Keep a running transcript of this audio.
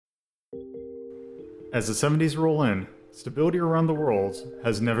As the 70s roll in, stability around the world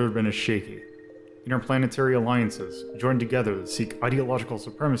has never been as shaky. Interplanetary alliances join together to seek ideological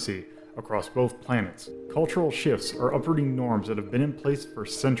supremacy across both planets. Cultural shifts are uprooting norms that have been in place for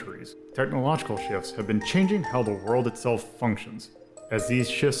centuries. Technological shifts have been changing how the world itself functions. As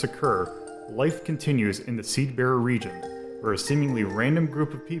these shifts occur, life continues in the Seedbearer region, where a seemingly random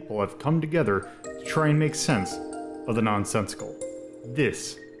group of people have come together to try and make sense of the nonsensical.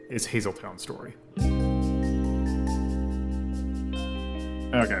 This is Hazeltown Story.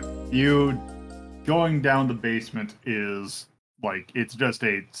 Okay, you going down the basement is like it's just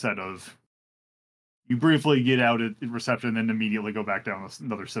a set of. You briefly get out at reception, then immediately go back down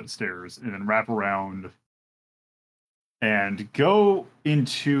another set of stairs, and then wrap around and go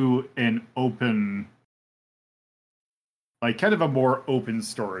into an open, like kind of a more open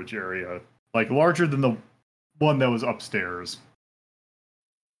storage area, like larger than the one that was upstairs.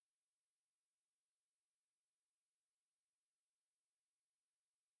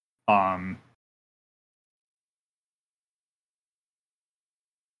 Um,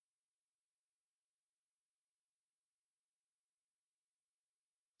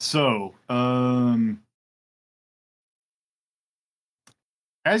 so,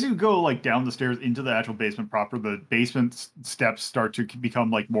 as you go like down the stairs into the actual basement proper, the basement steps start to become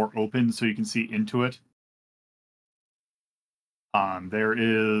like more open, so you can see into it. There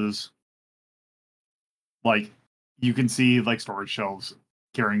is like you can see like storage shelves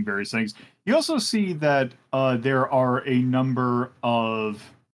carrying various things. You also see that there are a number of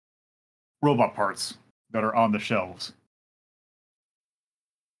robot parts that are on the shelves.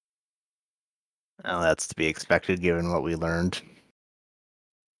 Oh, that's to be expected given what we learned.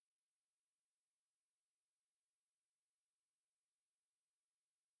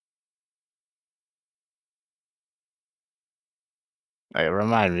 Hey,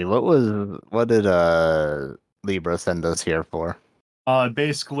 remind me, what did Libra send us here for?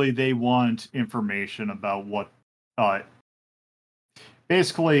 Basically, they want information about what.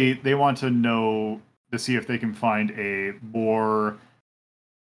 Basically, they want to know to see if they can find a more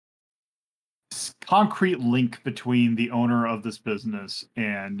concrete link between the owner of this business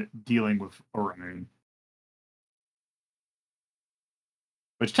and dealing with Orion.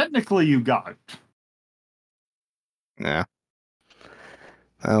 Which technically you got. Yeah.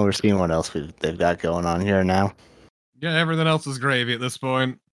 Oh, we're seeing what else they've got going on here now. Yeah, everything else is gravy at this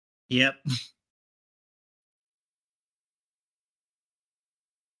point. Yep.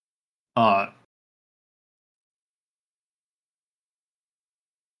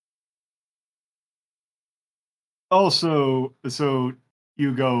 Also, so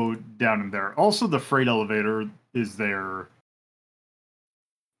you go down in there. Also, the freight elevator is there.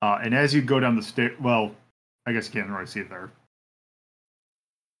 And as you go down the stair, well, I guess you can't really see it there.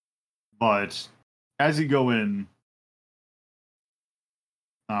 But as you go in,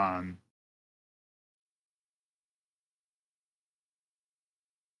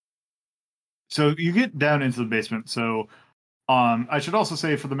 so you get down into the basement. So, I should also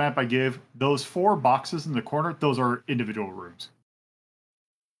say for the map I gave, those 4 boxes in the corner, those are individual rooms.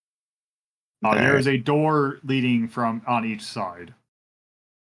 There is a door leading from on each side.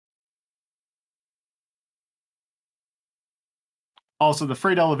 Also, the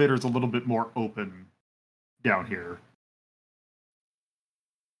freight elevator is a little bit more open down here.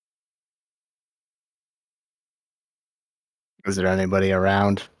 Is there anybody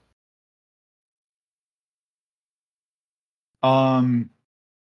around?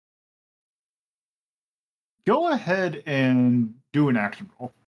 Go ahead and do an action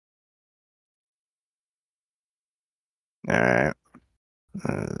roll. All right.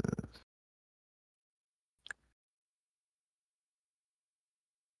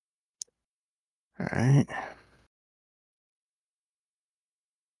 All right.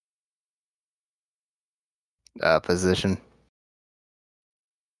 Position.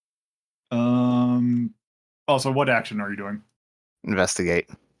 Also, what action are you doing? Investigate.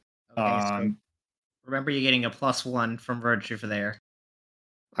 Okay, so remember you're getting a +1 from virtue for there.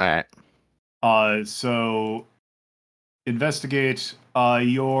 All right. So investigate.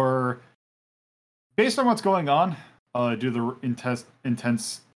 Your based on what's going on. Do the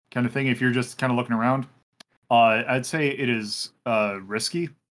intense kind of thing. If you're just kind of looking around, I'd say it is risky.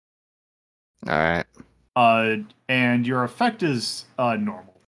 All right. And your effect is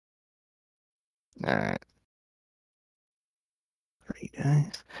normal. All right. 3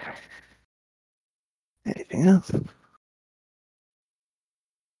 dice. Anything else?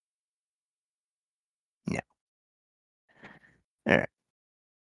 No. All right.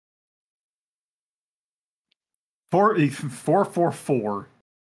 444.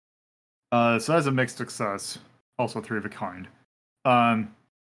 So that's a mixed success. Also 3 of a kind. Um,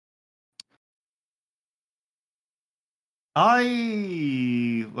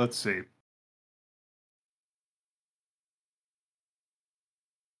 let's see.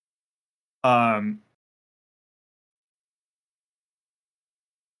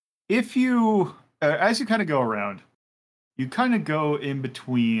 If you, as you kind of go around, you kind of go in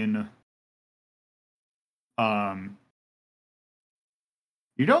between.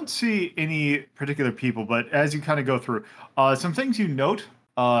 You don't see any particular people, but as you kind of go through, some things you note.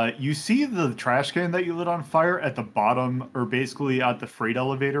 You see the trash can that you lit on fire at the bottom, or basically at the freight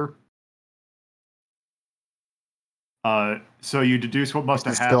elevator. So you deduce what must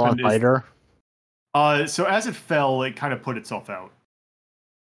have Is it still on happened is. fire? So as it fell, it kind of put itself out.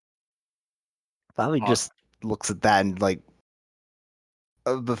 Probably just looks at that and like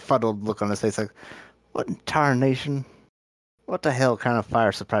a befuddled look on his face, like, what in tarnation? What the hell kind of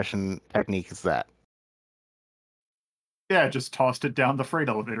fire suppression technique is that? Yeah, just tossed it down the freight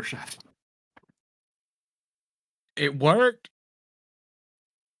elevator shaft. It worked.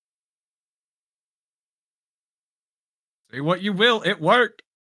 Say what you will, it worked.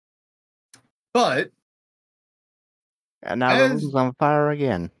 But And now the room's on fire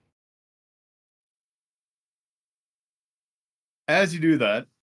again. as you do that,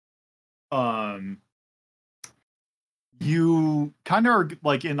 you kind of are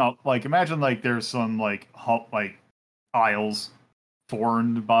like in a imagine like there's some like aisles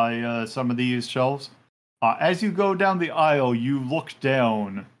formed by some of these shelves. As you go down the aisle, you look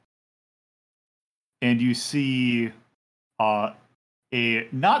down and you see a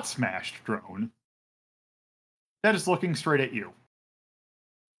not smashed drone that is looking straight at you.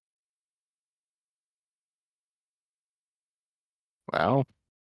 Well,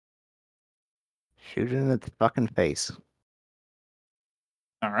 shoot it in its fucking face.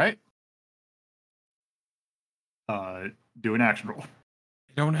 All right. Do an action roll.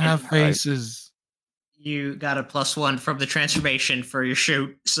 They don't have faces. You got a +1 from the transformation for your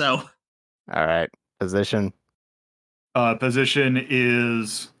shoot, so. All right, position. Position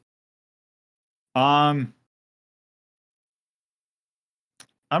is I'm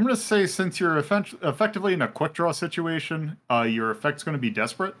going to say since you're effectively in a quick draw situation, your effect's going to be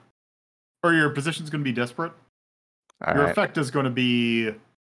desperate, or your position's going to be desperate. All Your right. effect is going to be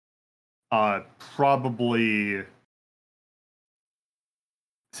probably,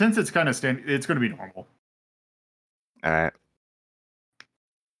 since it's kind of it's going to be normal. All right.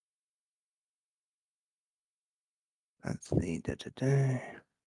 Let's see.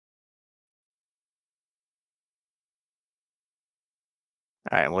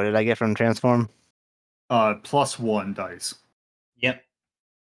 All right, what did I get from transform? +1 dice. Yep.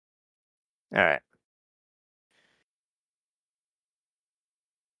 All right.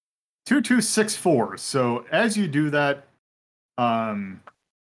 2264. So as you do that,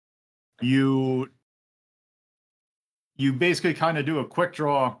 you basically kind of do a quick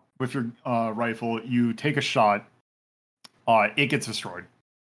draw with your rifle. You take a shot. It gets destroyed.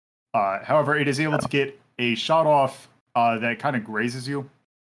 However, it is able to get a shot off that kind of grazes you.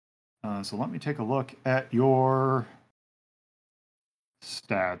 So let me take a look at your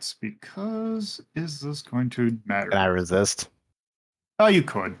stats, because is this going to matter? Can I resist? Oh, you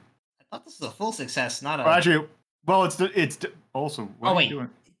could. I thought this was a full success, not a. Well, actually, well, it's also. What are you doing?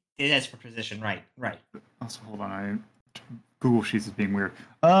 It is for position, right? Also, hold on. Google Sheets is being weird.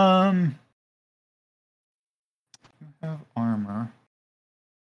 You have armor.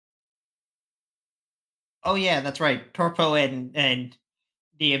 Oh yeah, that's right. Torpo and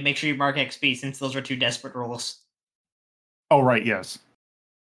Dia, make sure you mark XP since those are 2 desperate rolls. Oh, right, yes.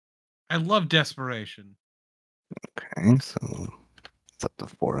 I love desperation. Okay, so it's up to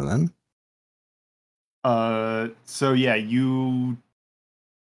 4 then. So yeah, you.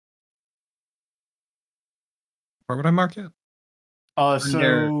 Where would I mark it?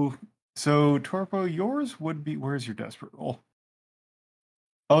 So Torpo, yours would be. Where's your desperate roll?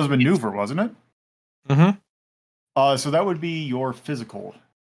 Oh, it was maneuver, wasn't it? Mm-hmm. So that would be your physical.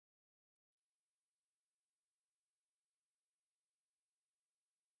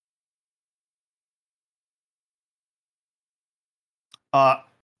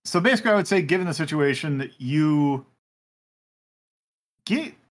 So basically, I would say, given the situation, that you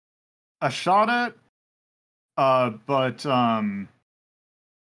get a shot at, but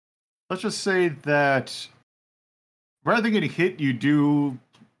let's just say that rather than getting hit, you do.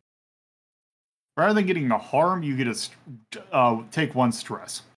 Rather than getting a harm, you get a take 1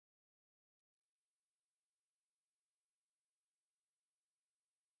 stress.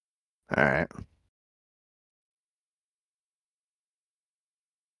 All right.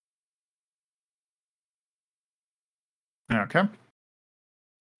 Okay.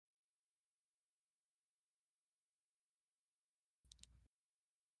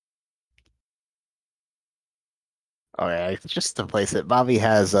 Okay, just to place it, Bobby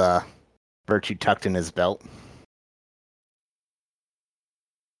has Virtue tucked in his belt.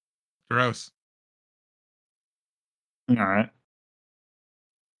 Gross. All right.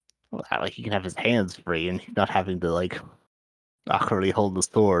 Well, like he can have his hands free and he's not having to like awkwardly hold the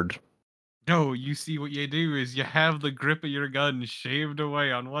sword. No, you see what you do is you have the grip of your gun shaved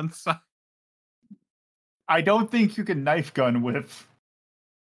away on one side. I don't think you can knife gun with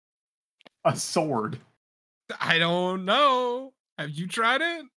a sword. I don't know. Have you tried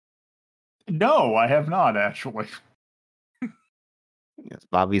it? No, I have not actually. Yes,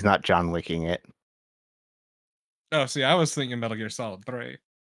 Bobby's not John Wicking it. Oh, see, I was thinking Metal Gear Solid 3.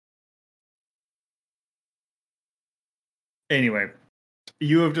 Anyway,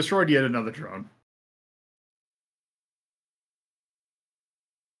 you have destroyed yet another drone.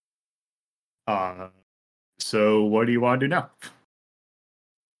 So what do you want to do now?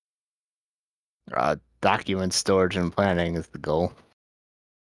 Document storage and planning is the goal.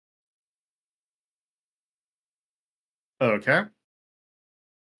 Okay.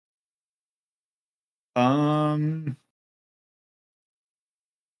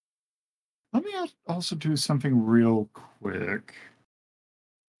 Let me also do something real quick.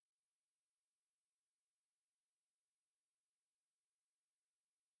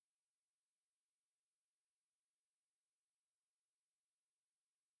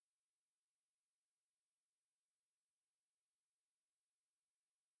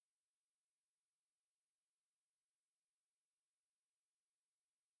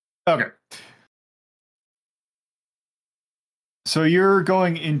 Okay. So you're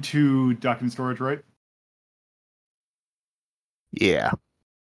going into document storage, right? Yeah.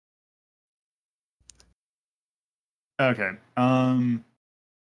 Okay.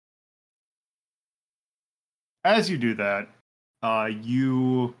 As you do that,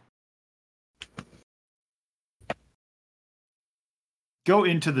 you go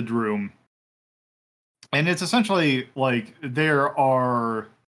into the room, and it's essentially like there are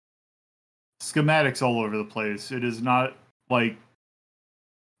schematics all over the place. It is not like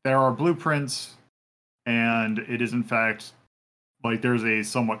there are blueprints, and it is in fact like there's a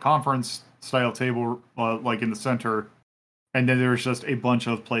somewhat conference style table like in the center, and then there's just a bunch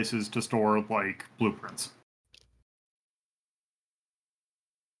of places to store like blueprints.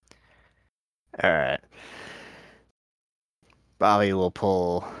 Alright. Bobby will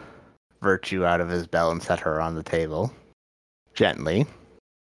pull Virtue out of his belt and set her on the table. Gently.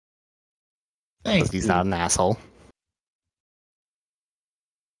 Thank Because he's you. not an asshole.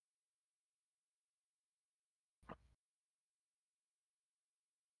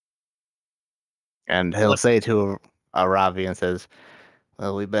 And he'll say to Ravi and says,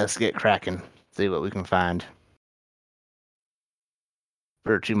 well, we best get cracking. See what we can find.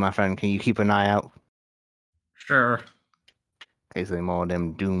 Virtue, my friend, can you keep an eye out? Sure. In case any more of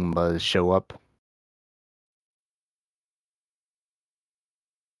them Doom Buzz show up.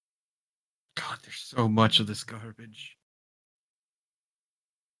 God, there's so much of this garbage.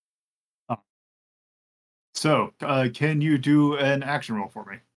 So, can you do an action roll for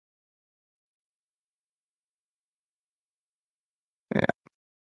me? Yeah.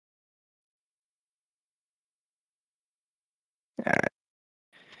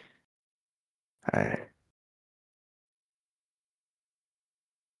 Alright.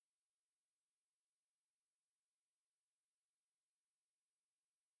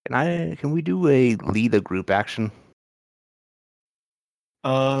 Can we do a lead a group action?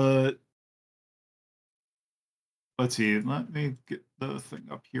 Let's see. Let me get the thing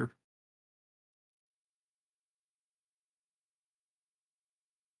up here.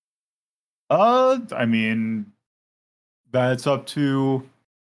 I mean, that's up to.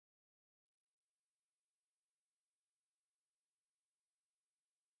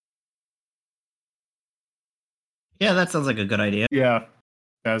 Yeah, that sounds like a good idea. Yeah,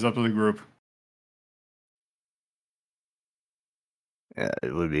 that's up to the group. Yeah,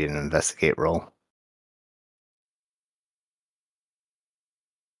 it would be an investigate roll.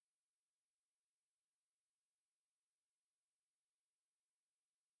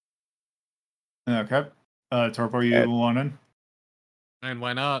 Okay. Torpo, you Yeah. want in? And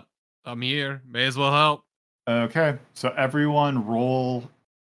why not? I'm here. May as well help. Okay. So everyone roll,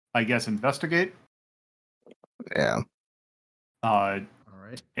 I guess, investigate. Yeah. All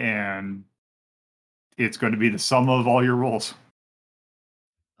right. And it's going to be the sum of all your rolls.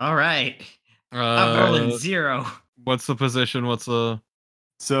 All right. I'm rolling 0. What's the position? What's the...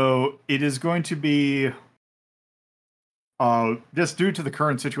 So it is going to be Just due to the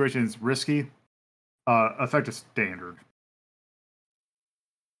current situation, it's risky. Effective standard.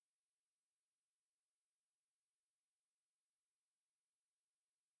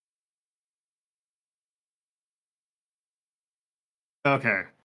 Okay.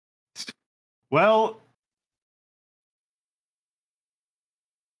 Well,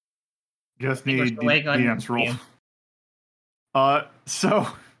 just need the DM's roll. So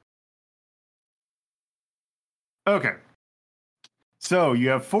okay. So you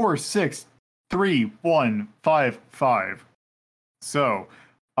have 4, 6, 3, 1, 5, 5. So,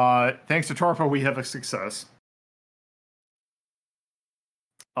 thanks to Torpo, we have a success.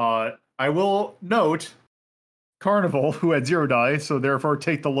 I will note Carnival, who had 0 die, so therefore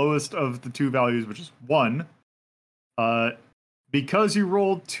take the lowest of the 2 values, which is 1. Because you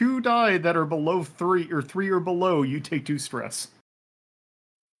rolled 2 die that are below 3 or 3 or below, you take 2 stress.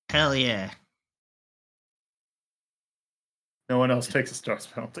 Hell yeah. No one else takes a stress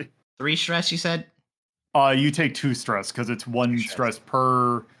penalty. 3 stress, you said? You take 2 stress because it's 1 stress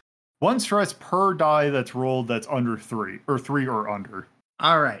per die that's rolled that's under 3 or 3 or under.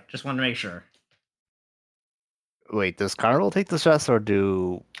 All right, just wanted to make sure. Wait, does Carnival take the stress or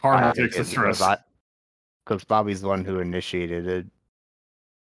do Carnival takes the stress? Because Bobby's the one who initiated it.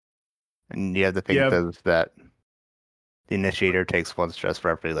 And you have to think Yep. that the initiator takes 1 stress for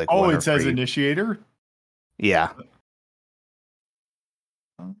every like. Oh, 1 it or says 3. initiator? Yeah.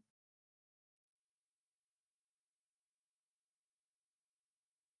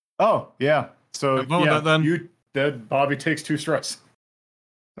 Oh, yeah. So vote that then. Bobby takes 2 stress.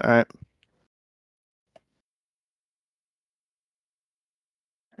 All right.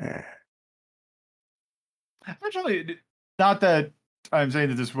 Actually, not that I'm saying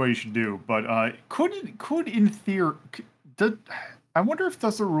that this is what you should do, but could in theory, I wonder if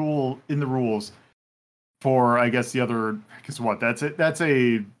that's a rule in the rules for, I guess, the other, because what, that's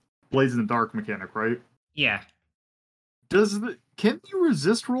a Blaze in the Dark mechanic, right? Yeah. Can you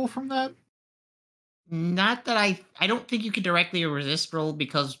resist roll from that? Not that I don't think you can directly resist roll,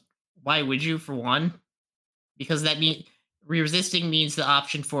 because why would you, for one? Because that means resisting means the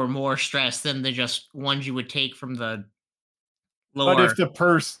option for more stress than the just ones you would take from the lower. But if the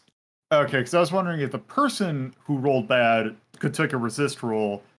person, okay, because I was wondering if the person who rolled bad could take a resist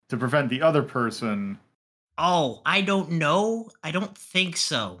roll to prevent the other person. Oh, I don't know. I don't think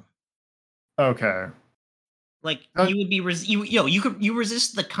so. Okay. Like you would be you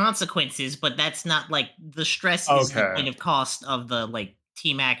resist the consequences, but that's not like the stress is the Okay. kind of cost of the like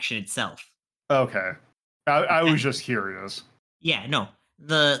team action itself. Okay. I was just curious. Yeah, no.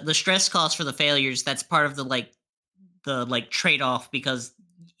 The stress cost for the failures, that's part of the trade-off, because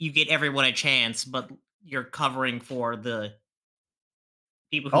you get everyone a chance, but you're covering for the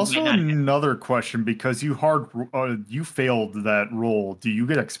people who Also, might not have. another question, because you failed that roll. Do you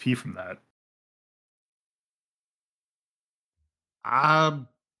get XP from that? I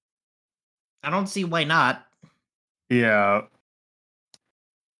don't see why not. Yeah.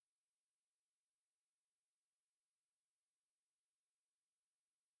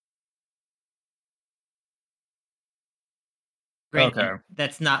 Granted, Okay.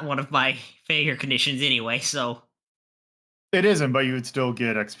 that's not one of my failure conditions anyway, so It isn't, but you would still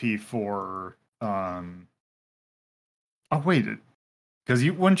get XP for Oh wait, because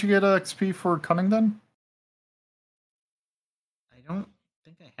wouldn't you get XP for cunning then? I don't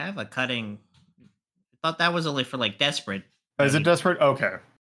think I have a cutting. I thought that was only for like desperate. Is it desperate? Okay.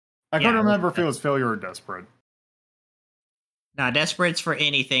 I couldn't remember if it was failure or desperate. Nah, desperate's for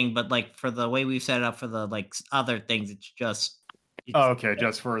anything, but like for the way we've set it up for the like other things, it's just. Okay,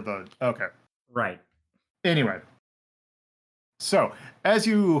 just for the okay. Right. Anyway, so as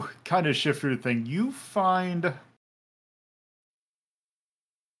you kind of shift through the thing, you find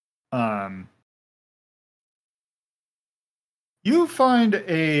a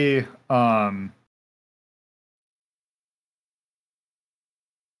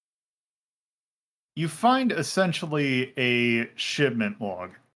you find essentially a shipment log.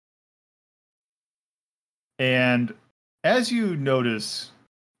 And as you notice,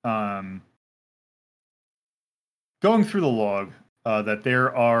 going through the log, that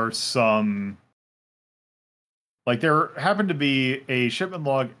there are some, like there happened to be a shipment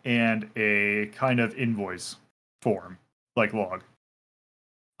log and a kind of invoice form, like log.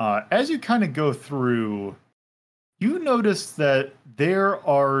 As you kind of go through, you notice that there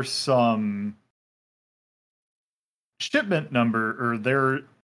are some shipment number, or there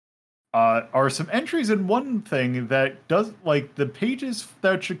are some entries in one thing that does, like the pages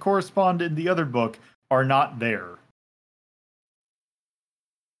that should correspond in the other book are not there.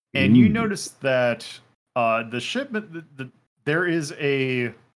 And you notice that The shipment, there is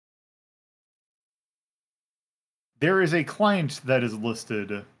a client that is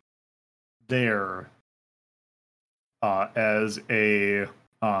listed there as a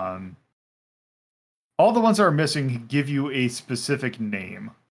all the ones that are missing give you a specific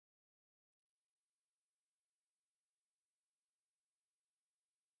name.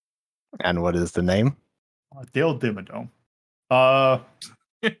 And what is the name? Dale Dimmadome.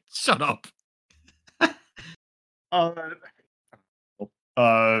 Shut up.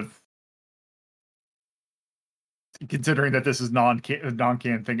 Considering that this is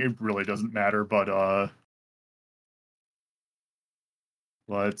non-canon thing, it really doesn't matter. But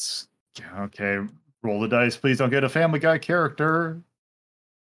let's roll the dice. Please don't get a Family Guy character.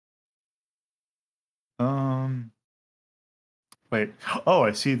 Wait. Oh,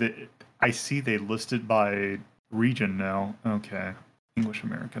 I see that. I see they listed by region now. Okay, English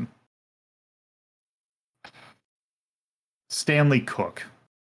American. Stanley Cook.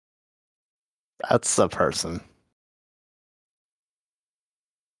 That's a person.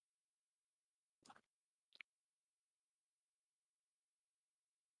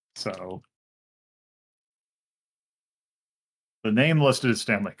 So the name listed is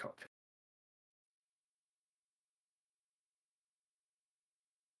Stanley Cook.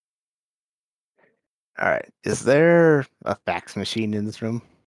 All right. Is there a fax machine in this room?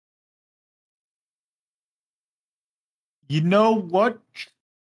 You know what?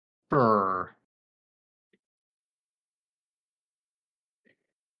 Sure.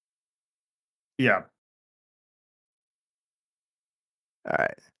 Yeah. All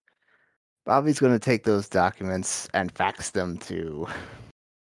right. Bobby's going to take those documents and fax them to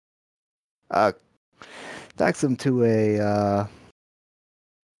a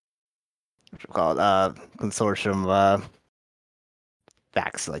what you call it, consortium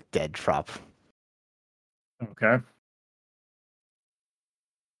fax like dead drop. Okay.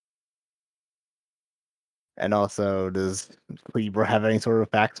 And also, does Libra have any sort of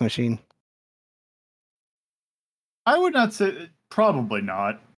fax machine? I would not say. Probably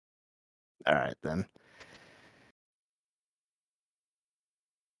not. All right, then.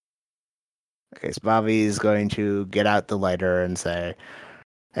 Okay, so Bobby's going to get out the lighter and say,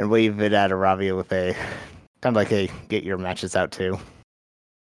 and wave it at Aravia with a kind of like a get your matches out too.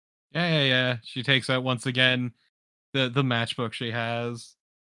 Yeah. She takes out once again the matchbook she has,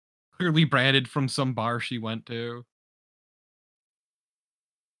 clearly branded from some bar she went to.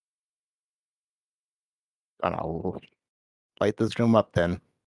 And I'll light this room up then.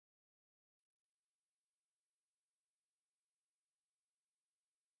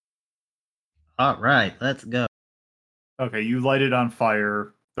 All right, let's go. Okay, you light it on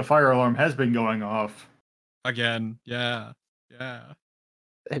fire. The fire alarm has been going off. Again, yeah.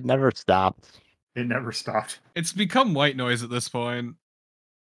 It never stopped. It never stopped. It's become white noise at this point.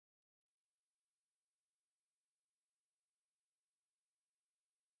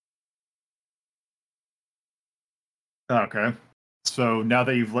 Okay. So now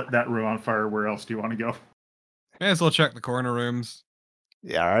that you've lit that room on fire, where else do you want to go? May as well check the corner rooms.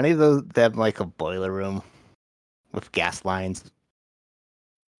 Yeah, are any of those them like a boiler room with gas lines?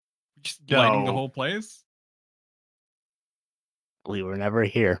 Just lighting the No. whole place. We were never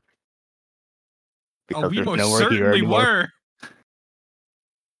here. Oh, we there's most nowhere here certainly anymore. were.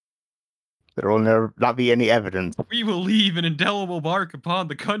 There will never not be any evidence. We will leave an indelible mark upon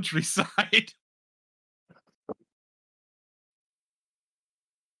the countryside.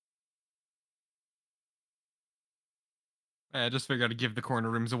 I just figured I'd give the corner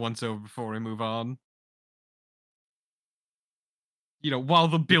rooms a once over before we move on. You know, while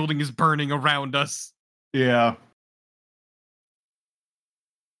the building is burning around us. Yeah.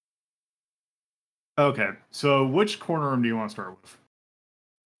 Okay, so which corner room do you want to start with?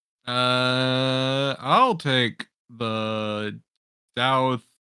 I'll take the south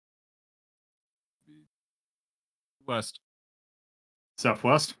west.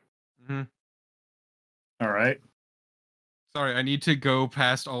 Southwest? Mm-hmm. All right. Sorry, I need to go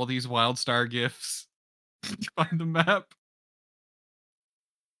past all these wild star gifts to find the map.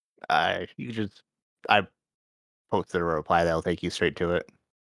 I posted a reply that'll take you straight to it.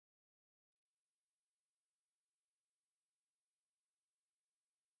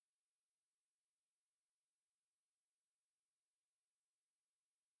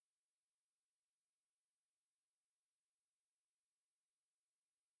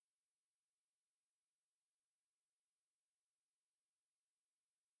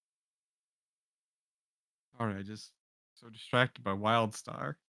 Alright, I just so distracted by Wild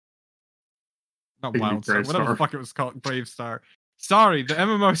Star. Not Think it'd be Wild Star, Brave whatever the Star. fuck it was called, Brave Star. Sorry, the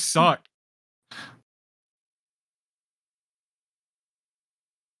MMO sucked.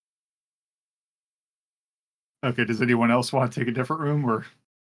 Okay, does anyone else want to take a different room, or?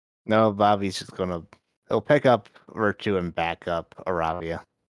 No, Bobby's just gonna. He'll pick up Virtue and back up Aravia.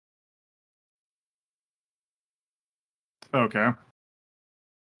 Okay.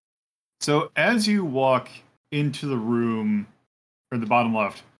 So as you walk into the room, or the bottom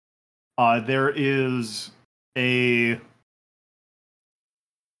left, there is a...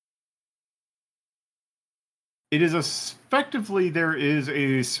 It is effectively, there is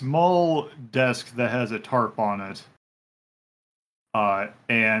a small desk that has a tarp on it,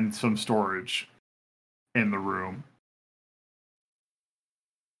 and some storage in the room.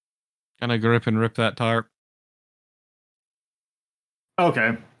 Gonna grip and rip that tarp.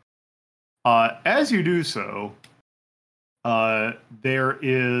 Okay. As you do so, there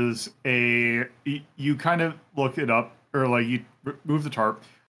is a... You kind of look it up, or like you move the tarp.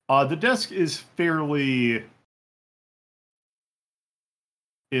 The desk is fairly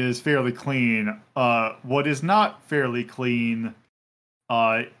clean. What is not fairly clean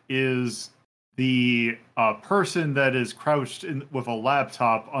is the person that is crouched with a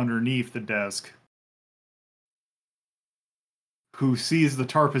laptop underneath the desk, who sees the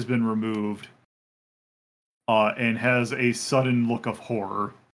tarp has been removed, and has a sudden look of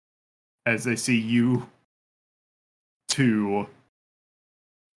horror as they see you two.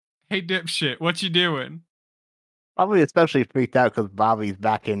 Hey, dipshit, what you doing? Probably especially freaked out because Bobby's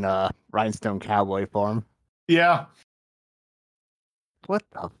back in rhinestone cowboy form. Yeah. What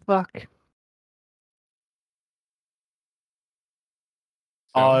the fuck?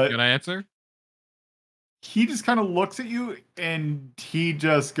 So, can I answer? He just kind of looks at you, and he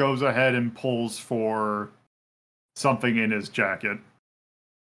just goes ahead and pulls for something in his jacket.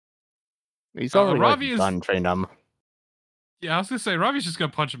 He's already Ravi is... gun trained him. Yeah, I was gonna say, Ravi's just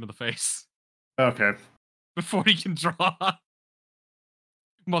gonna punch him in the face. Okay. Before he can draw.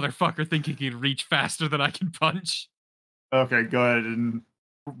 Motherfucker thinking he can reach faster than I can punch. Okay, go ahead and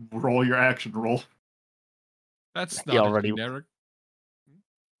roll your action roll. That's He not already- a generic.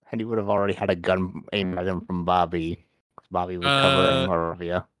 And he would have already had a gun aimed at him from Bobby. Bobby was covering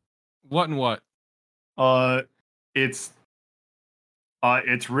Aravia. What and what? It's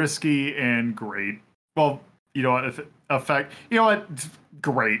risky and great. Well, you know what? If effect, you know what?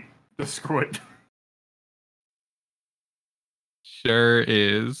 Great. Just screw it. Sure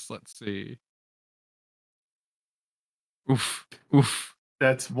is. Let's see. Oof. Oof.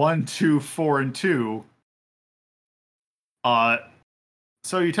 That's 1, 2, 4, and 2.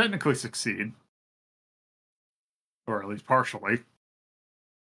 So you technically succeed, or at least partially.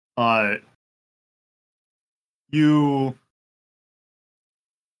 You...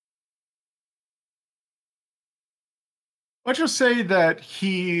 Let's just say that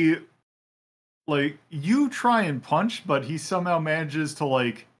he, like, you try and punch, but he somehow manages to,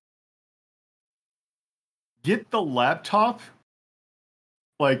 like, get the laptop,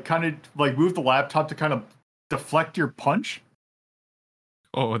 like, kind of, like, move the laptop to kind of deflect your punch.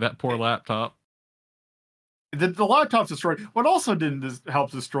 Oh, that poor laptop. The laptop's destroyed. What also didn't help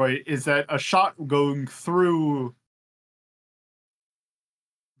destroy it is that a shot going through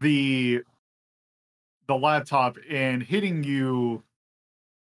the laptop and hitting you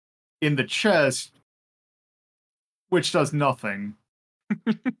in the chest, which does nothing.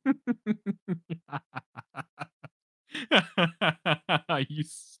 You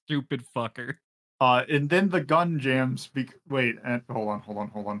stupid fucker. And then the gun jams. Wait, hold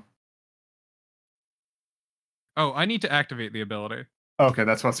on. Oh, I need to activate the ability. Okay,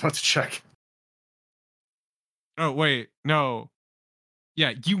 that's what I was about to check. Oh, wait, no.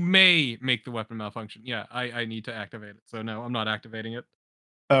 Yeah, you may make the weapon malfunction. Yeah, I need to activate it. So no, I'm not activating it.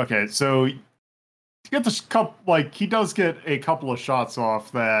 Okay, so you get this couple, like, he does get a couple of shots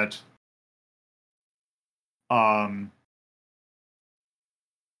off that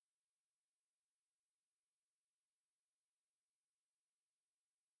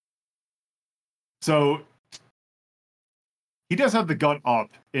so he does have the gun up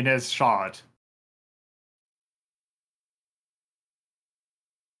in his shot.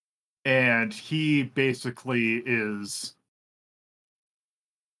 And he basically is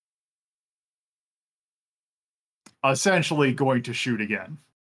essentially going to shoot again.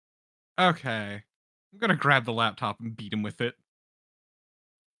 Okay. I'm gonna grab the laptop and beat him with it.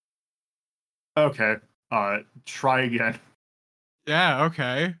 Okay. Try again. Yeah,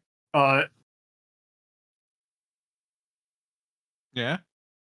 okay. Yeah?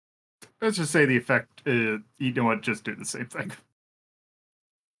 Let's just say the effect, you know what, just do the same thing.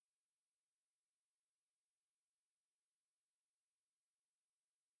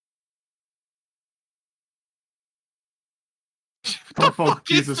 What the Oh, fuck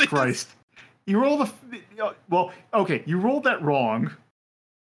is Jesus this? Christ. You roll the well. Okay, you rolled that wrong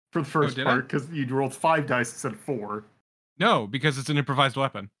for the first did I? part because you rolled 5 dice instead of 4. No, because it's an improvised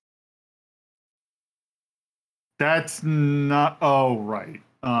weapon. That's not. Oh, right.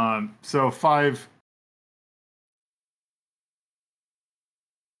 So 5.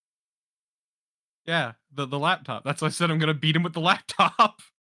 Yeah, the laptop. That's why I said I'm gonna beat him with the laptop.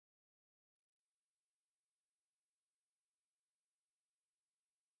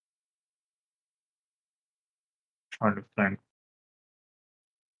 Trying to think.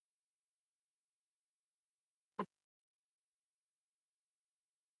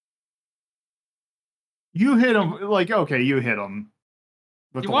 You hit him like okay. You hit him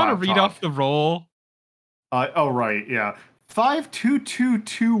with You the want to read laptop. off the roll? Oh right, yeah.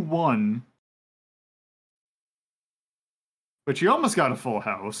 52221. But you almost got a full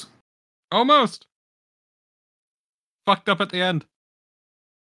house. Almost. Fucked up at the end.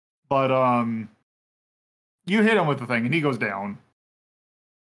 But you hit him with the thing and he goes down.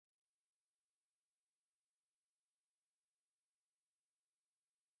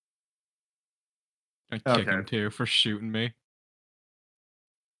 I kick Okay. him too for shooting me.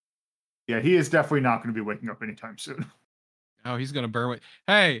 Yeah, he is definitely not going to be waking up anytime soon. Oh, he's gonna burn with.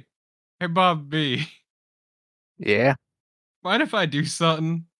 Hey, Bob B. Yeah. Mind if I do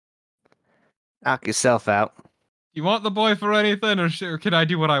something? Knock yourself out. You want the boy for anything, or can I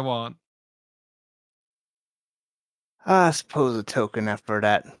do what I want? I suppose a token after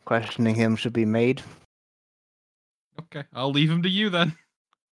that questioning him should be made. Okay, I'll leave him to you then.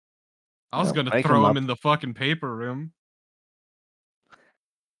 I was Well, gonna wake throw him him up. in the fucking paper room.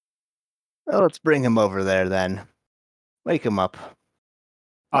 Well, let's bring him over there then. Wake him up.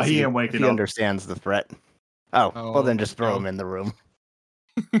 Let's He see ain't if waking he up. understands the threat. Oh, well then Oh, just throw no. him in the room.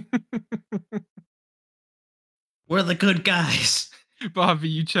 We're the good guys. Bobby,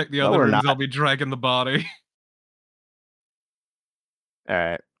 you check the No, other we're rooms. not. I'll be dragging the body.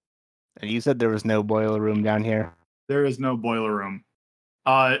 Alright. And you said there was no boiler room down here? There is no boiler room.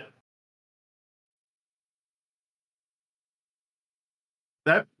 That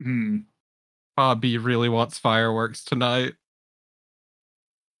Bobby really wants fireworks tonight.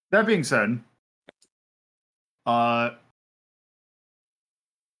 That being said,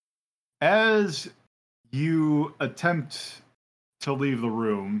 as you attempt to leave the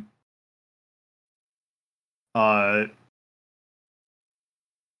room,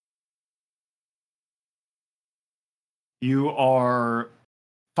 you are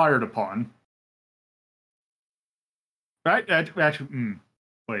fired upon. Right? Actually,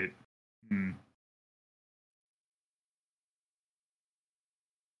 wait.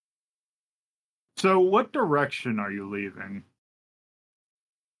 So, what direction are you leaving?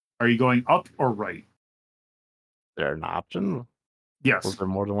 Are you going up or right? Is there an option? Yes. Was there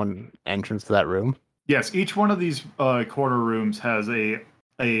more than one entrance to that room? Yes. Each one of these corner rooms has a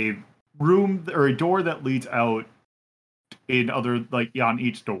room or a door that leads out in other on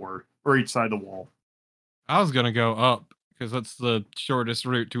each door or each side of the wall. I was gonna go up because that's the shortest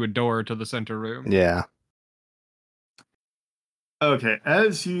route to a door to the center room. Yeah. Okay,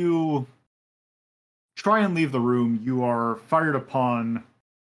 as you try and leave the room, you are fired upon.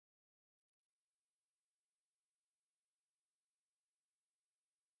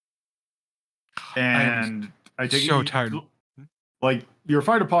 And I take so it tired. Like you're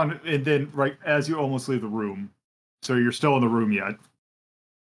fired upon, and then right as you almost leave the room, so you're still in the room yet.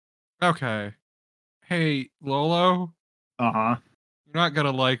 Okay. Hey, Lolo. You're You're not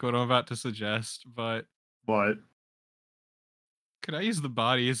gonna like what I'm about to suggest, but But could I use the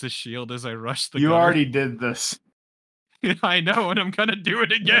body as a shield as I rush the you gutter? already did this. I know, and I'm gonna do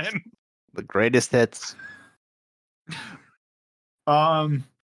it again. The greatest hits. I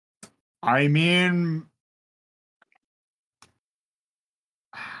mean,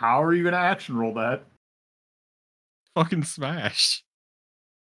 how are you gonna action roll that? Fucking smash.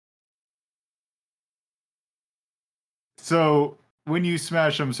 So when you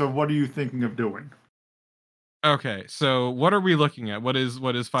smash them, so what are you thinking of doing? Okay, so what are we looking at? What is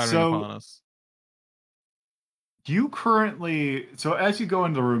firing upon us? You currently, so as you go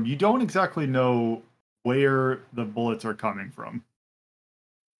into the room, you don't exactly know where the bullets are coming from.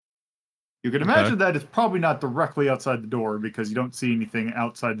 You can imagine that it's probably not directly outside the door because you don't see anything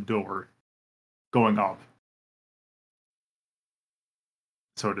outside the door going up.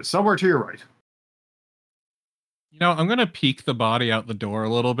 So it is somewhere to your right. You know, I'm gonna peek the body out the door a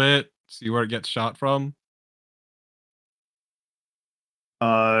little bit, see where it gets shot from.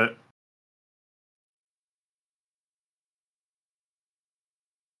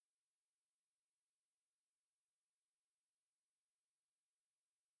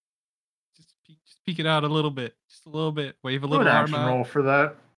 Just Just peek it out a little bit. Just a little bit. Wave a Do an little arm action out. roll for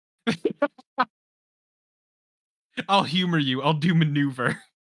that. I'll humor you. I'll do maneuver.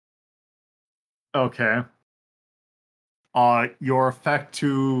 Okay. Your effect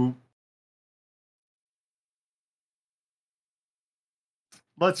to...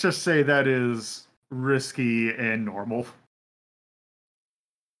 Let's just say that is risky and normal.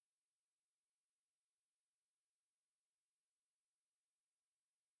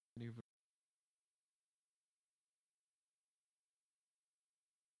 Maneuver.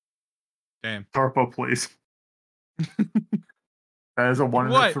 Damn. Tarpo, please. That is a 1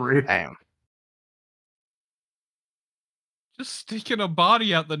 and a What? 3. Damn. Just sticking a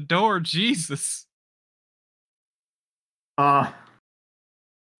body out the door. Jesus. Uh,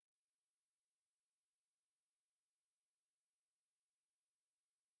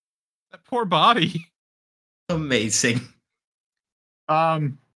 That poor body. Amazing.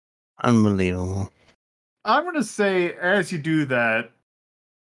 Unbelievable. I'm gonna say as you do that,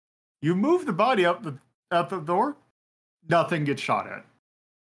 you move the body out the door. Nothing gets shot at.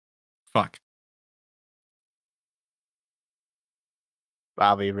 Fuck.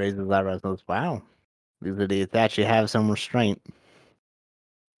 Bobby raises eyebrows and goes, wow. These idiots actually have some restraint.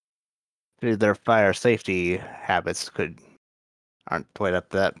 Maybe their fire safety habits aren't quite up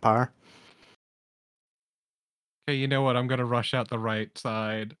to that par. Okay, you know what? I'm gonna rush out the right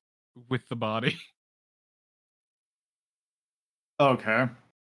side with the body. Okay.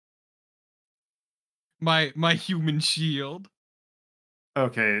 My human shield.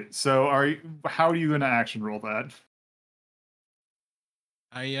 Okay. So how are you gonna action roll that?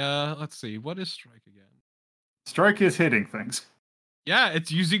 Let's see. What is strike again? Strike is hitting things. Yeah,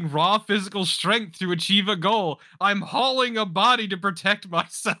 it's using raw physical strength to achieve a goal. I'm hauling a body to protect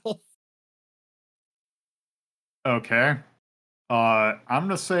myself. Okay. I'm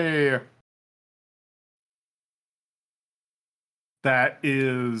gonna say that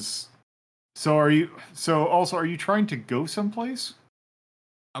is. So are you? So also, are you trying to go someplace?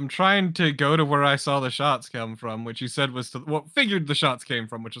 I'm trying to go to where I saw the shots come from, which you said was to well, figured the shots came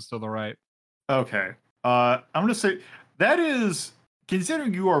from, which is to the right. Okay. I'm gonna say that is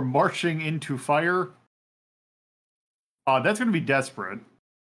considering you are marching into fire. That's gonna be desperate,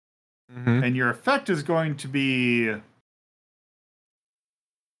 and your effect is going to be. I'm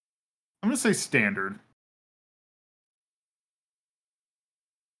gonna say standard.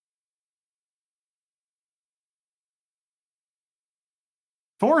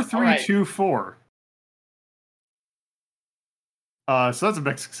 4, 3, Alright. 2, 4. So that's a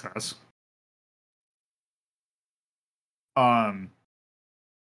big success.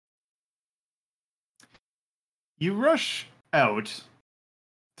 You rush out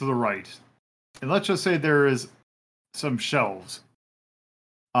to the right, and let's just say there is some shelves.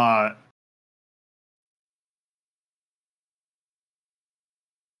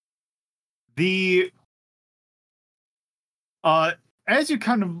 The as you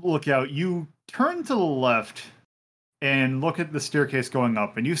kind of look out, you turn to the left and look at the staircase going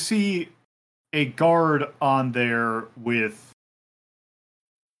up, and you see a guard on there with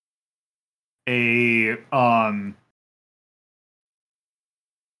a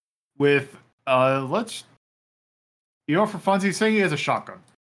let's for funsies, saying he has a shotgun.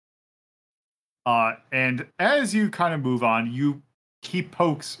 And as you kind of move on, he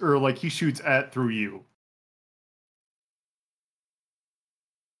pokes or like he shoots through you.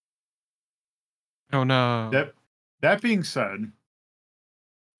 Oh no. That being said,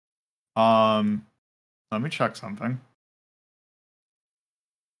 let me check something.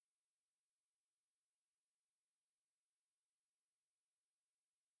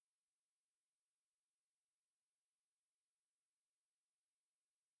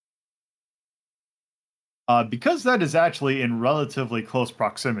 Because that is actually in relatively close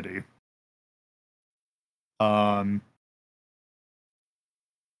proximity. Let's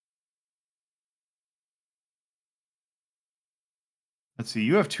see.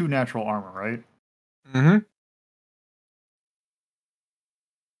 You have 2 natural armor, right? Mm-hmm.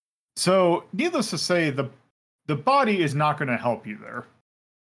 So, needless to say, the body is not going to help you there.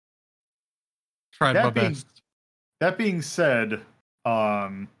 Tried my best. That being said,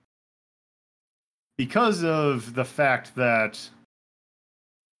 because of the fact that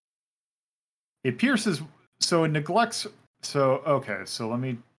it pierces, so it neglects. So okay, so let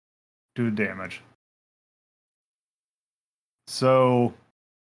me do the damage. So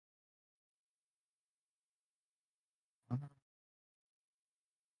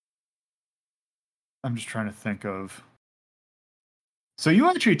I'm just trying to think of. So you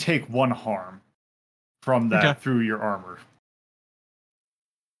actually take 1 harm from that through your armor.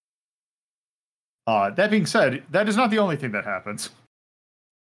 That being said, that is not the only thing that happens.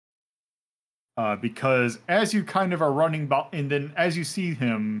 Because as you kind of are running, and then as you see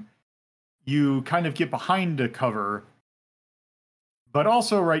him, you kind of get behind a cover, but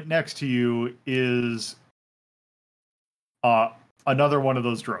also right next to you is another one of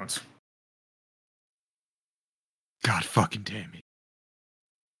those drones. God fucking damn it.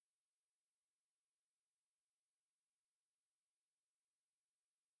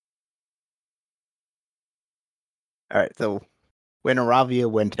 All right, so when Aravia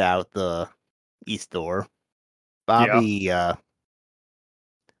went out the east door, Bobby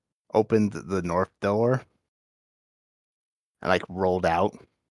opened the north door and like rolled out.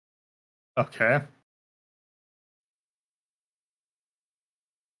 Okay.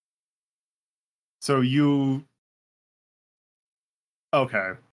 So you...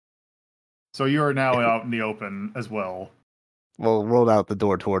 Okay. So you are now out in the open as well. Well, rolled out the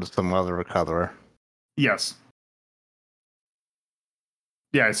door towards some other recoverer. Yes.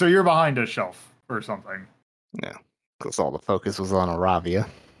 Yeah, so you're behind a shelf or something. Yeah, because all the focus was on Aravia.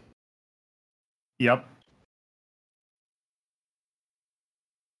 Yep.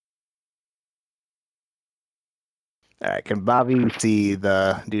 All right, can Bobby see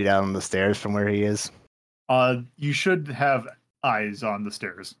the dude out on the stairs from where he is? You should have eyes on the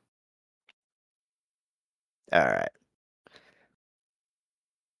stairs. All right.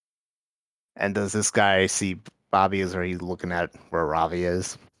 And does this guy see Bobby as, or he's looking at where Aravia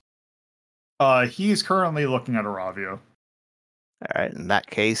is? He's currently looking at Aravia. All right, in that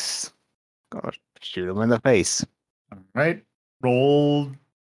case, gonna shoot him in the face. All right. Roll.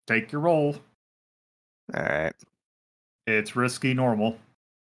 Take your roll. All right. It's risky normal.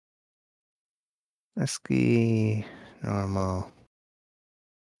 Risky, normal.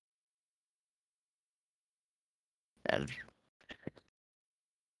 And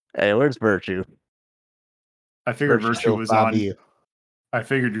hey, where's Virtue? I figured Virtue's Virtue still was on. Bobby. I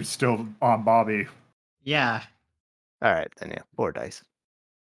figured you're still on Bobby. Yeah. All right, then yeah, 4 dice.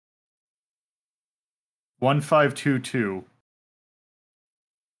 1522.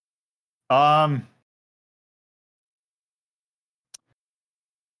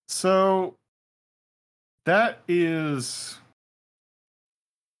 So that is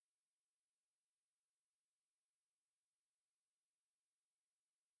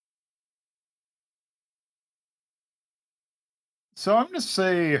so I'm gonna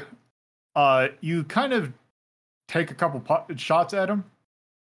say you kind of take a couple shots at him.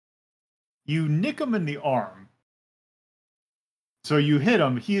 You nick him in the arm. So you hit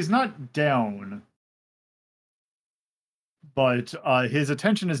him. He is not down, but his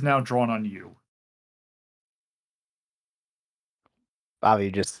attention is now drawn on you.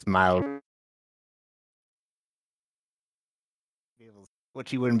 Bobby just smiled,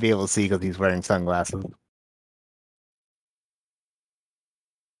 which you wouldn't be able to see because he's wearing sunglasses.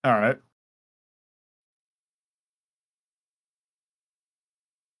 All right.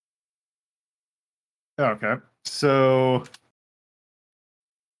 Okay. So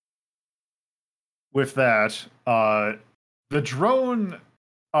with that, the drone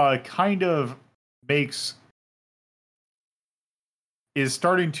kind of is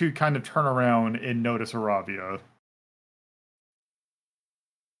starting to kind of turn around and notice Aravia.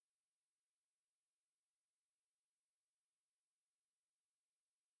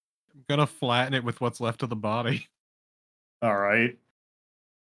 I'm gonna flatten it with what's left of the body. All right.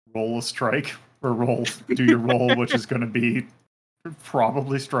 Roll a strike or do your roll, which is going to be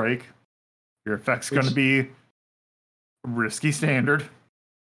probably strike. Your effect's going to be risky standard.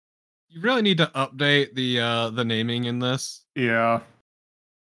 You really need to update the naming in this. Yeah.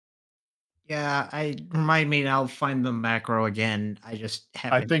 Yeah, I remind me, and I'll find the macro again. I just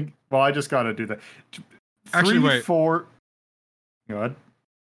haven't. I think. Well, I just got to do that. Actually, 3, wait. 4. Go ahead.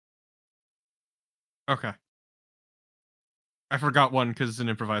 Okay. I forgot one because it's an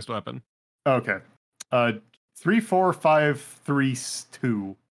improvised weapon. Okay. 3, 4, 5, 3,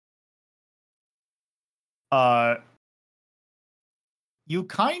 2. You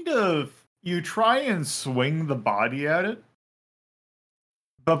try and swing the body at it,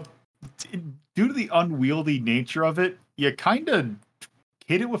 but due to the unwieldy nature of it, you kind of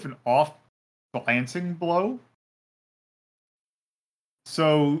hit it with an off glancing blow.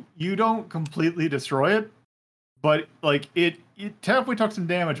 So you don't completely destroy it, but like it definitely took some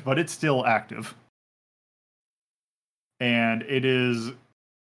damage, but it's still active. And it is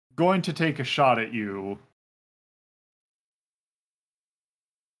going to take a shot at you.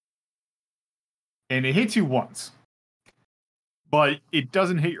 And it hits you once. But it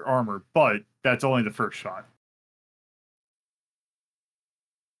doesn't hit your armor, but that's only the first shot.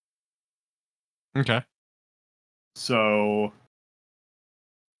 Okay. So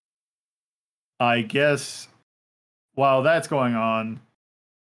I guess while that's going on,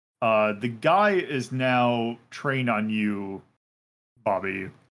 the guy is now trained on you, Bobby.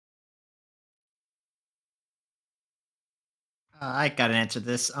 I gotta answer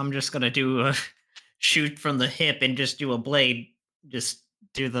this. I'm just gonna do a shoot from the hip and just do a blade. Just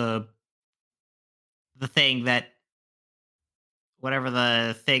do the thing that whatever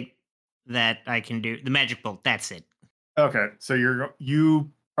the thing that I can do. The magic bolt. That's it. Okay, so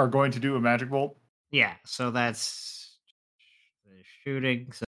you are going to do a magic bolt. Yeah. So that's the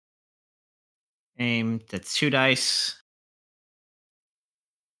shooting. So aim. That's 2 dice.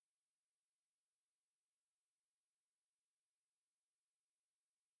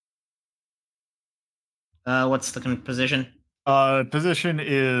 What's the position? Position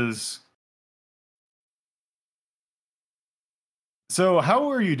is. So how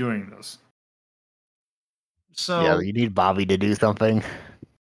are you doing this? So Yeah, you need Bobby to do something.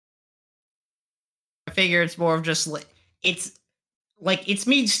 I figure it's more of just it's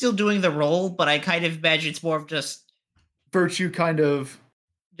me still doing the role, but I kind of imagine it's more of Virtue kind of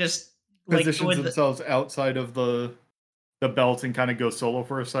just like positions doing the themselves outside of the belt and kind of go solo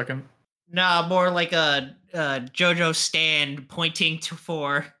for a second. nah, more like a JoJo stand pointing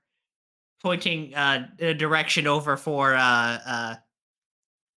a direction over for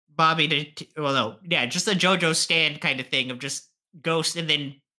Bobby well no yeah just a JoJo stand kind of thing of just ghost and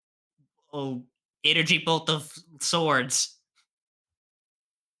then oh energy bolt of swords.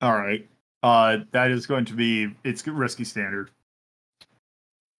 All right. That is going to be it's risky standard.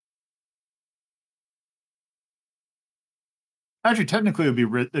 Actually, technically, it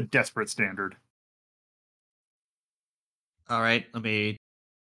would be a desperate standard. All right, let me.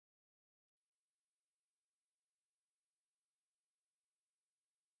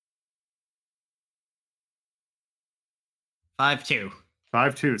 5-2.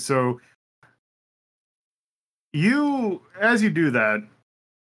 5-2. So you, as you do that,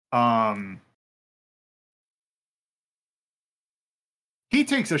 he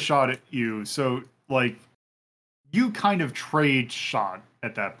takes a shot at you. So like, you kind of trade shot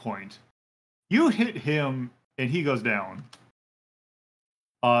at that point. You hit him, and he goes down.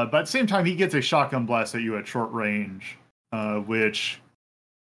 But at the same time, he gets a shotgun blast at you at short range, which.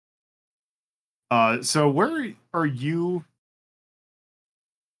 So where are you?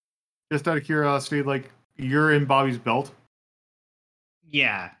 Just out of curiosity, like you're in Bobby's belt.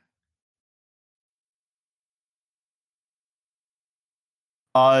 Yeah.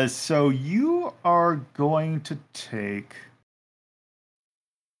 So you are going to take.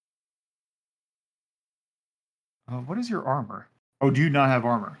 What is your armor? Oh, do you not have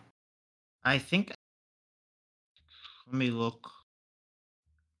armor? I think. Let me look.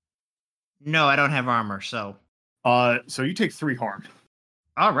 No, I don't have armor. So. So you take 3 harm.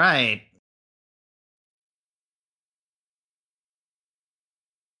 All right.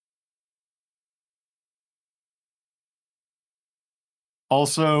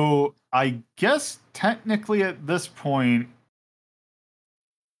 Also, I guess technically at this point,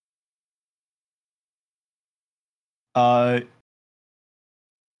 I'm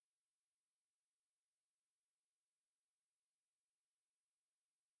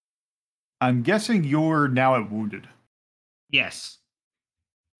guessing you're now at wounded. Yes.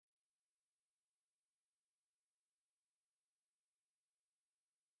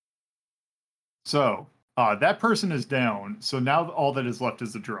 So, that person is down. So now all that is left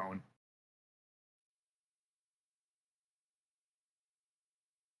is the drone.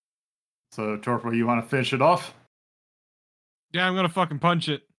 So, Torpo, you want to finish it off? Yeah, I'm gonna fucking punch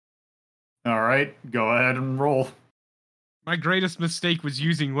it. All right, go ahead and roll. My greatest mistake was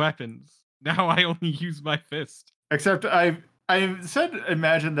using weapons. Now I only use my fist. Except I said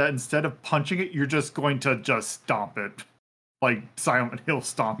imagine that instead of punching it, you're just going to just stomp it. Like Silent Hill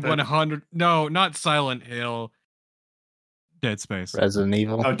stomp it. 100. No, not Silent Hill. Dead Space. Resident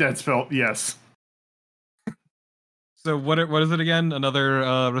Evil. Oh, Dead Spell, yes. So what is it again?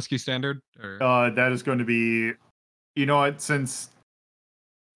 Another risky standard? Or That is going to be, you know what, since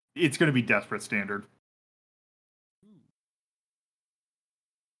it's going to be desperate standard.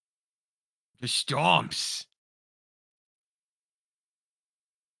 the stomps.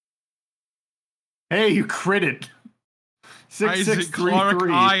 Hey, you critted. Isaac Clarke,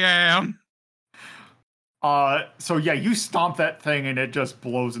 6633. I am. So yeah, you stomp that thing and it just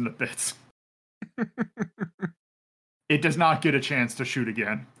blows into bits. It does not get a chance to shoot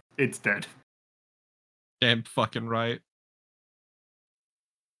again. It's dead. Damn fucking right.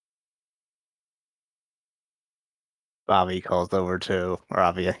 Bobby calls over to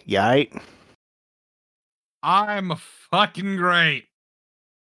Ravia. You alright? I'm fucking great.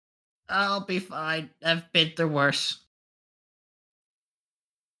 I'll be fine. I've been through worse.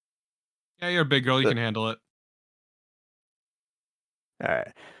 Yeah, you're a big girl. You But- can handle it. All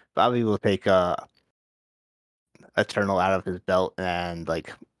right. Bobby will take Eternal out of his belt and like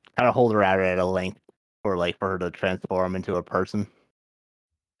kind of hold her out at a length for her to transform into a person.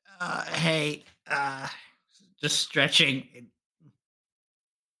 Hey, just stretching.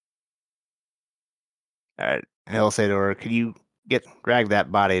 All right. And he'll say to her, "Can you drag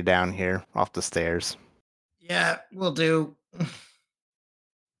that body down here off the stairs?" Yeah, we'll do.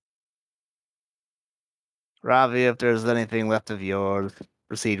 Ravi, if there's anything left of yours,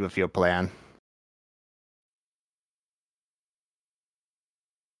 proceed with your plan.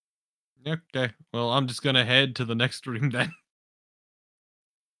 Okay. Well, I'm just gonna head to the next room then.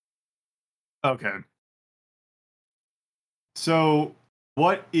 Okay. So,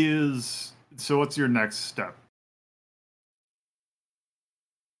 what's your next step?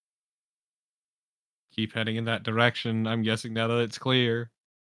 Keep heading in that direction. I'm guessing now that it's clear.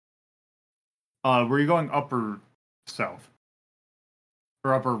 Were you going up or south?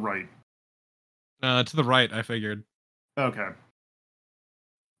 Or up or right? To the right, I figured. Okay.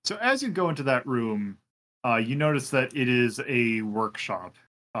 So as you go into that room, you notice that it is a workshop.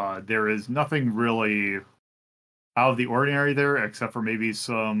 There is nothing really out of the ordinary there, except for maybe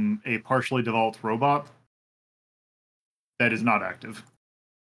a partially developed robot that is not active.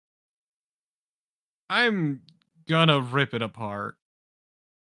 I'm gonna rip it apart.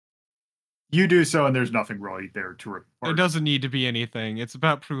 You do so, and there's nothing really there to There report. doesn't need to be anything. It's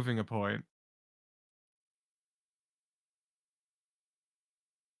about proving a point.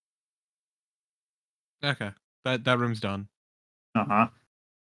 Okay. That room's done. Uh-huh.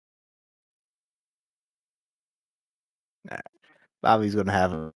 Bobby's gonna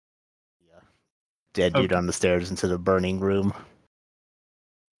have a dead dude Okay. on the stairs into the burning room.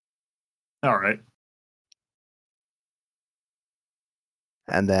 All right.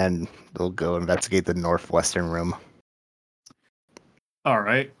 And then they'll go investigate the northwestern room. All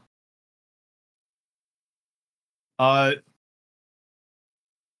right. Uh.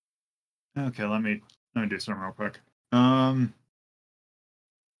 Okay. Let me do something real quick.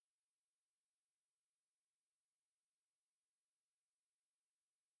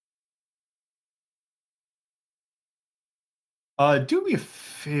 Do me a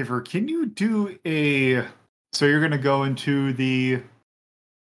favor. Can you do a? So you're gonna go into the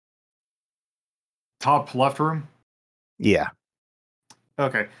top left room. Yeah.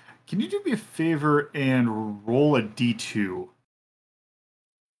 Okay. Can you do me a favor and roll a d2?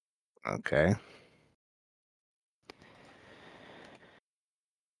 Okay.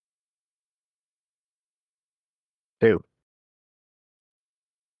 Two.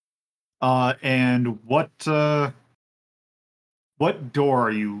 And what door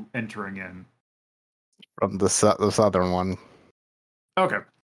are you entering in? From the southern one. Okay.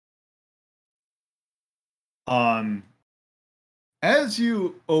 Um, as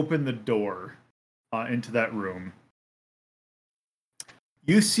you open the door into that room,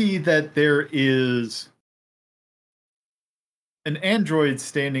 you see that there is an android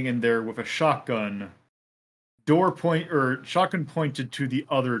standing in there with a shotgun, shotgun pointed to the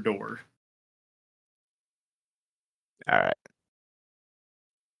other door. All right.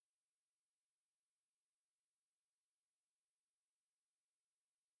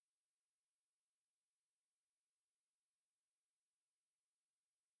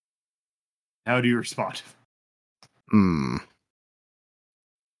 How do you respond? Hmm.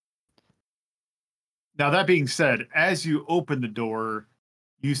 Now, that being said, as you open the door,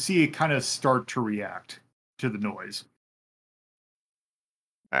 you see it kind of start to react to the noise.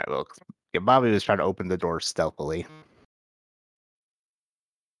 All right. Well, yeah, Bobby was trying to open the door stealthily.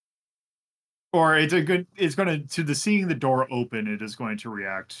 Or it's going to the seeing the door open, it is going to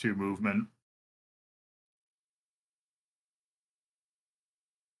react to movement.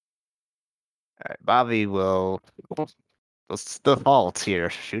 All right. Bobby will. What's the fault here?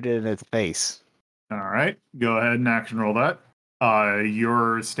 Shoot it in its face. All right, go ahead and action roll that.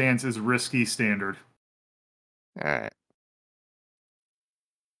 Your stance is risky standard. All right.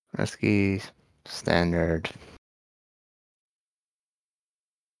 Risky standard.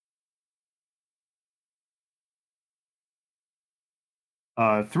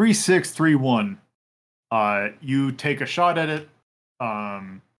 Uh, 3-6-3-1. You take a shot at it,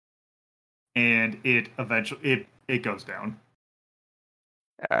 and it eventually it goes down.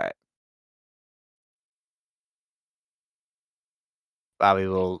 All right. Bobby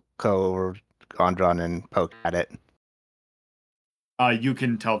will go over Gondron and poke at it. You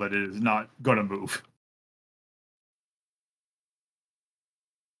can tell that it is not going to move.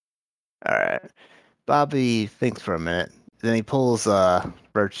 All right. Bobby thinks for a minute. Then he pulls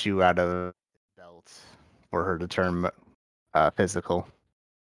Virtue out of his belt for her to turn physical.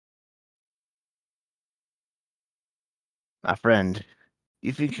 My friend,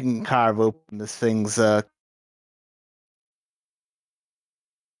 you think you can carve open this thing's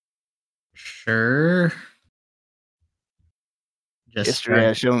Sure. Just history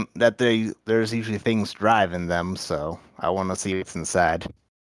has shown that there's usually things driving them, so I want to see what's inside.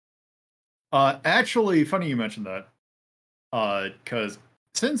 Actually, funny you mentioned that. Because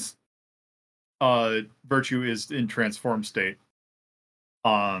since Virtue is in transform state,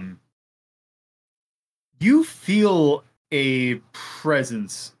 you feel a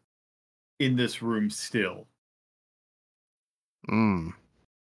presence in this room still.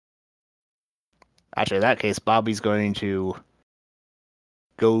 Actually, in that case, Bobby's going to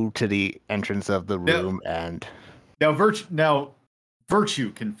go to the entrance of the room and now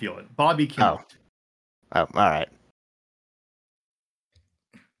Virtue can feel it. Bobby cannot. Oh, all right.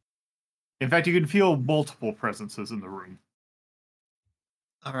 In fact, you can feel multiple presences in the room.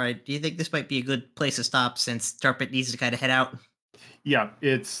 All right. Do you think this might be a good place to stop since Tarpit needs to kind of head out? Yeah,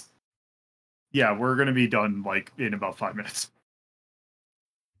 we're gonna be done like in about 5 minutes.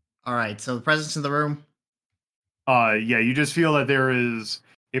 All right. So the presence in the room. Yeah, you just feel that there is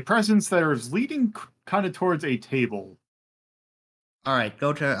a presence that is leading kind of towards a table. All right.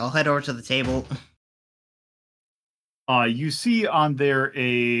 I'll head over to the table. You see on there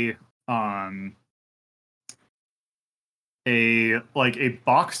a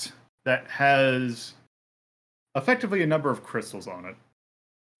box that has effectively a number of crystals on it.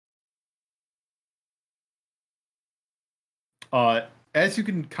 As you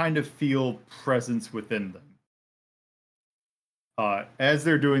can kind of feel presence within them. As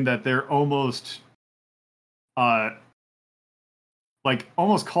they're doing that, they're almost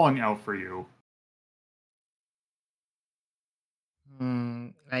almost calling out for you.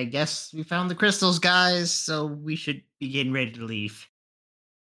 I guess we found the crystals, guys, so we should be getting ready to leave.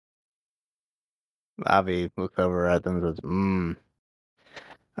 Bobby looks over at them and says,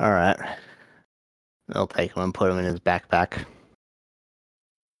 all right. They'll take him and put him in his backpack.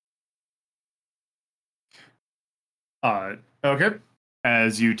 Okay.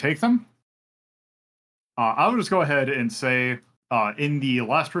 As you take them, I will just go ahead and say, in the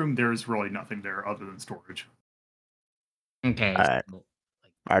last room, there's really nothing there other than storage. Okay. All right.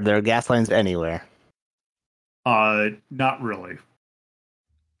 Are there gas lines anywhere? Not really.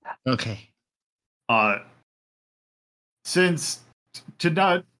 Okay. Since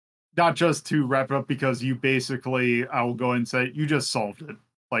not just to wrap it up, because you basically, I will go and say, you just solved it.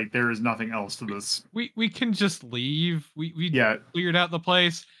 Like, there is nothing else to this. We can just leave. We yeah. cleared out the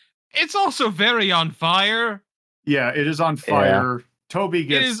place. It's also very on fire. Yeah, it is on fire. Yeah. Toby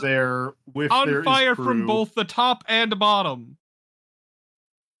gets there with on fire from both the top and the bottom.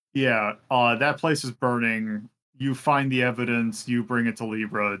 Yeah, that place is burning. You find the evidence. You bring it to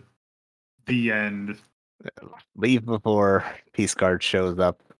Libra. The end. Leave before Peace Guard shows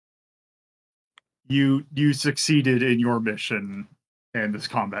up. You succeeded in your mission and this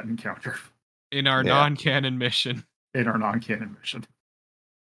combat encounter. In our non-canon mission. In our non-canon mission.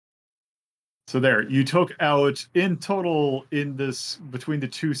 So there, you took out, in total, in this, between the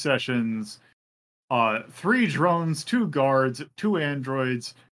 2 sessions, 3 drones, 2 guards, 2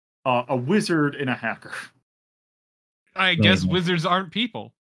 androids, a wizard, and a hacker. I guess wizards aren't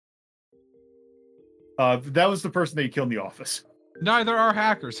people. That was the person that you killed in the office. Neither are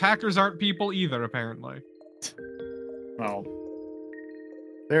hackers. Hackers aren't people either, apparently. Well,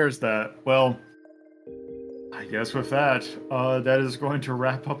 there's that. Well, I guess with that, that is going to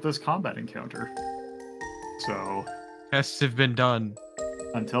wrap up this combat encounter. So, tests have been done.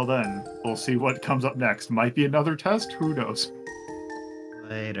 Until then, we'll see what comes up next. Might be another test, who knows?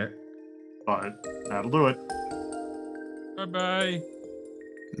 Later. But that'll do it. Bye-bye.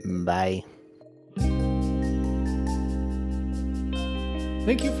 Bye.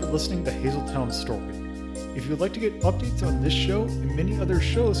 Thank you for listening to Hazeltown Story. If you would like to get updates on this show and many other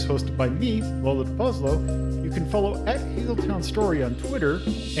shows hosted by me, Lola DePuzlo, you can follow at Hazeltown Story on Twitter,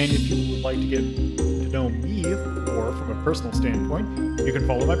 and if you would like to get to know me, or from a personal standpoint, you can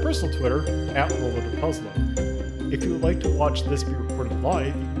follow my personal Twitter, at Lola DePuzlo. If you would like to watch this be recorded live,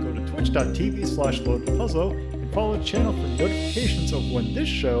 you can go to twitch.tv/LodaPuzzlo and follow the channel for notifications of when this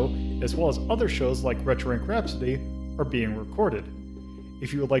show, as well as other shows like Retro Rank Rhapsody, are being recorded.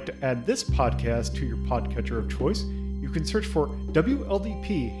 If you would like to add this podcast to your podcatcher of choice, you can search for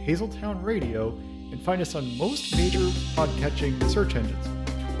WLDP Hazeltown Radio and find us on most major podcatching search engines.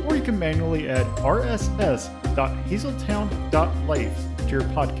 Or you can manually add rss.hazeltown.life to your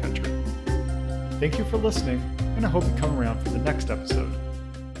podcatcher. Thank you for listening, and I hope you come around for the next episode.